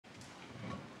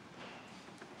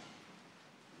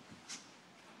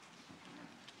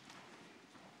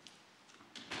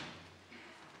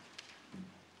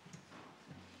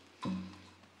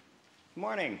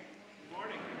Morning. Good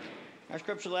morning. Our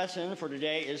scripture lesson for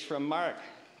today is from Mark,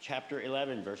 chapter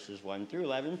 11, verses 1 through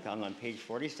 11, found on page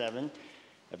 47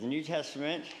 of the New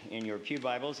Testament in your pew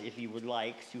Bibles, if you would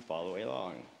like to follow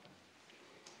along.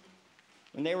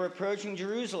 When they were approaching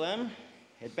Jerusalem,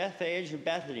 at Bethphage and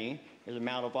Bethany, near the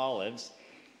Mount of Olives,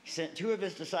 he sent two of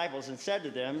his disciples and said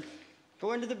to them,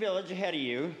 "Go into the village ahead of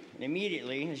you, and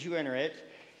immediately as you enter it,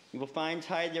 you will find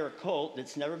tied there a colt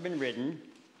that's never been ridden.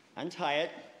 Untie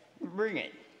it and bring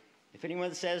it. If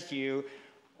anyone says to you,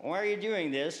 'Why are you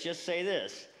doing this?' just say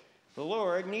this, 'The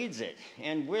Lord needs it,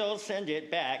 and will send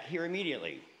it back here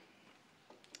immediately.'"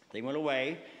 They went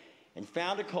away and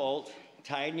found a colt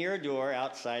tied near a door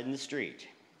outside in the street.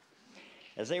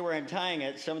 As they were untying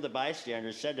it, some of the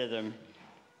bystanders said to them,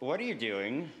 "What are you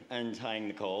doing, untying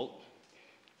the colt?"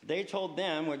 They told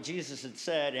them what Jesus had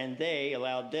said, and they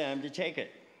allowed them to take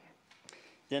it.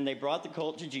 Then they brought the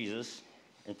colt to Jesus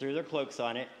and threw their cloaks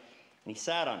on it, and he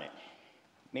sat on it.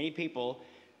 Many people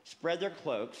spread their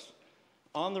cloaks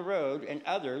on the road, and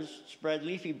others spread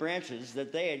leafy branches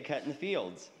that they had cut in the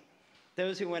fields.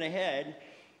 Those who went ahead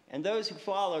and those who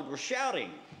followed were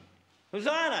shouting,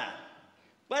 "Hosanna!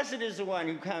 Blessed is the one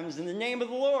who comes in the name of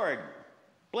the Lord.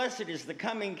 Blessed is the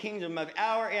coming kingdom of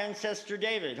our ancestor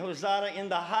David. Hosanna in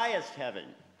the highest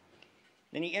heaven."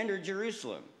 Then he entered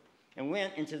Jerusalem and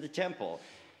went into the temple.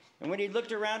 And when he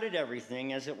looked around at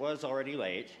everything, as it was already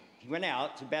late, he went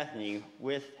out to Bethany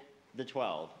with the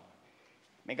 12.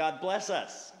 May God bless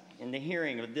us in the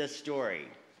hearing of this story.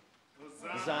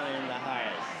 Hosanna in the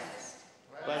highest.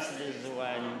 Blessed is the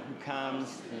one who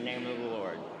comes in the name of the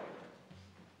Lord.